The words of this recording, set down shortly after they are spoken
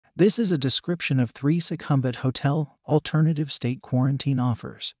This is a description of 3 Sukhumvit Hotel alternative state quarantine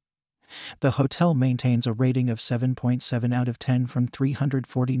offers. The hotel maintains a rating of 7.7 out of 10 from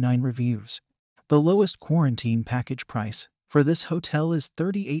 349 reviews. The lowest quarantine package price for this hotel is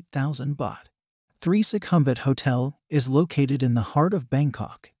 38,000 baht. 3 Sukhumvit Hotel is located in the heart of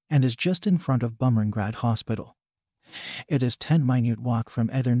Bangkok and is just in front of Bumrungrad Hospital. It is 10-minute walk from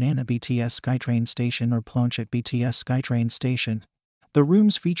either Nana BTS Skytrain Station or Ploenchit BTS Skytrain Station. The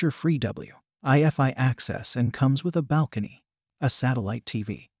rooms feature free Wi-Fi access and comes with a balcony, a satellite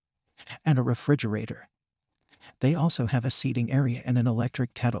TV, and a refrigerator. They also have a seating area and an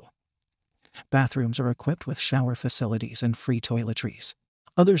electric kettle. Bathrooms are equipped with shower facilities and free toiletries.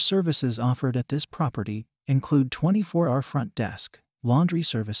 Other services offered at this property include 24-hour front desk, laundry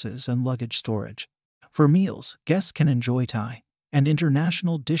services, and luggage storage. For meals, guests can enjoy Thai and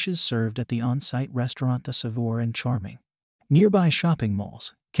international dishes served at the on-site restaurant the Savour and Charming. Nearby shopping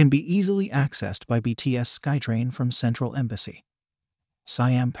malls can be easily accessed by BTS Skytrain from Central Embassy,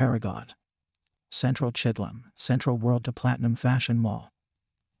 Siam Paragon, Central Chidlom, Central World to Platinum Fashion Mall.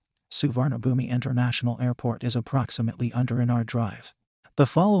 Suvarnabhumi International Airport is approximately under an hour drive. The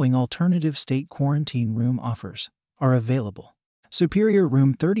following alternative state quarantine room offers are available. Superior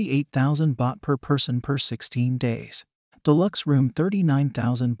room 38,000 baht per person per 16 days. Deluxe room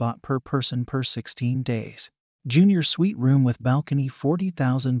 39,000 baht per person per 16 days. Junior suite room with balcony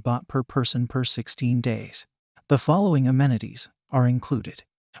 40,000 baht per person per 16 days. The following amenities are included.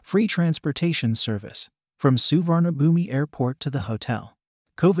 Free transportation service from Suvarnabhumi Airport to the hotel.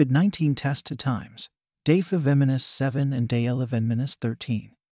 COVID-19 test to times. Day 5-7 and day 11-13.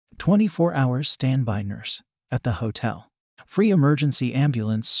 24 hours standby nurse at the hotel. Free emergency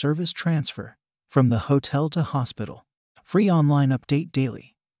ambulance service transfer from the hotel to hospital. Free online update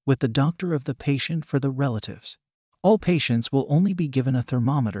daily with the doctor of the patient for the relatives. All patients will only be given a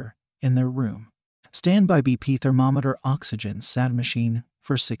thermometer in their room. Standby BP thermometer oxygen SAT machine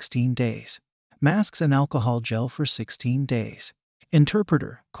for 16 days. Masks and alcohol gel for 16 days.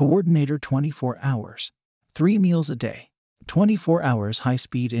 Interpreter, coordinator 24 hours. 3 meals a day. 24 hours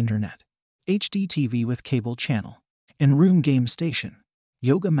high-speed internet. HD TV with cable channel. In-room game station.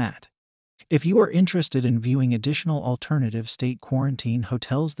 Yoga mat. If you are interested in viewing additional alternative state quarantine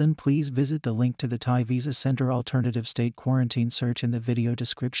hotels, then please visit the link to the Thai Visa Center Alternative State Quarantine search in the video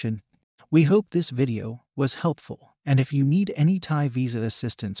description. We hope this video was helpful, and if you need any Thai visa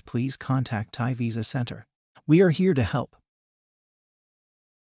assistance, please contact Thai Visa Center. We are here to help.